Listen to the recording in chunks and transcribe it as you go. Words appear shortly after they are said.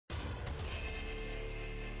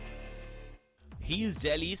He is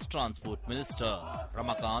Delhi's Transport Minister,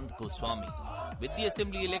 Ramakant Goswami. With the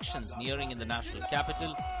assembly elections nearing in the national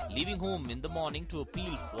capital, leaving home in the morning to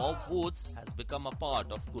appeal for votes has become a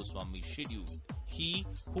part of Goswami's schedule. He,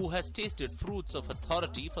 who has tasted fruits of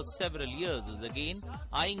authority for several years, is again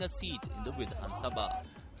eyeing a seat in the Vidhan Sabha.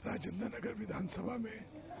 Rajendra Nagar विधानसभा में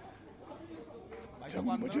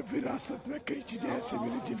जब मुझे विरासत में कई चीजें ऐसी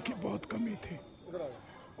मिली जिनकी बहुत कमी थी,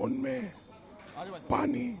 उनमें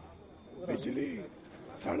पानी, बिजली,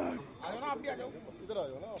 सड़क,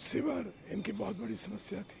 सीवर इनकी बहुत बड़ी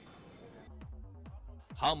समस्या थी.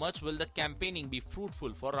 How much will the campaigning be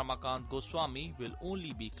fruitful for Ramakant Goswami will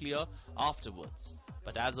only be clear afterwards.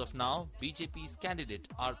 But as of now, BJP's candidate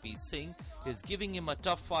RP Singh is giving him a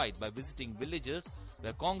tough fight by visiting villages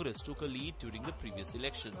where Congress took a lead during the previous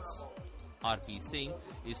elections. RP Singh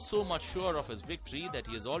is so much sure of his victory that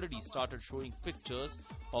he has already started showing pictures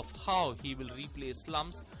of how he will replace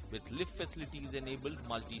slums with lift facilities enabled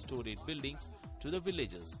multi-storied buildings to the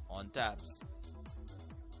villages on tabs.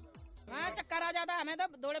 चक्कर आ जाता है, हमें तो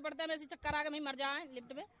दौड़े पड़ते हैं, वैसे चक्कर आके मर जाए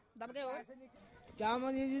लिफ्ट में दब गए हो.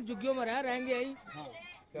 चार झुग्गियों में रहेंगे यही,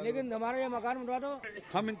 लेकिन हमारा ये मकान बनवा दो.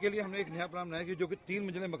 हम इनके लिए हमने एक नया प्लान बनाया कि जो कि 3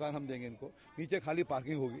 मंजिले मकान हम देंगे इनको, नीचे खाली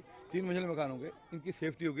पार्किंग होगी, 3 मंजिले मकान होंगे, इनकी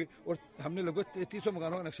सेफ्टी होगी और हमने लगभग 3300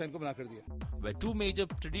 मकानों का नक्शा इनको बना कर दिया. Where two major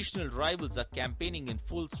traditional rivals are campaigning in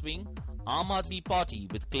full swing, Aam Aadmi Party,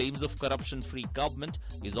 with claims of corruption-free government,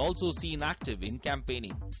 is also seen active in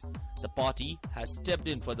campaigning. The party has stepped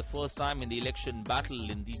in for the first time in the election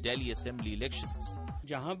battle in the Delhi Assembly elections.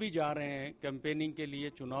 जहां भी जा रहे हैं campaigning के लिए,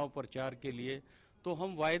 चुनाव प्रचार के लिए, तो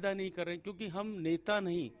हम वायदा नहीं कर रहे क्योंकि हम नेता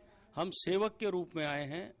नहीं, हम सेवक के रूप में आए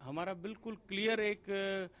हैं. हमारा बिल्कुल क्लियर एक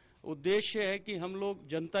उद्देश्य है कि हम लोग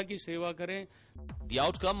जनता की सेवा करें. The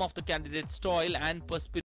outcome of the candidate's toil and perspiration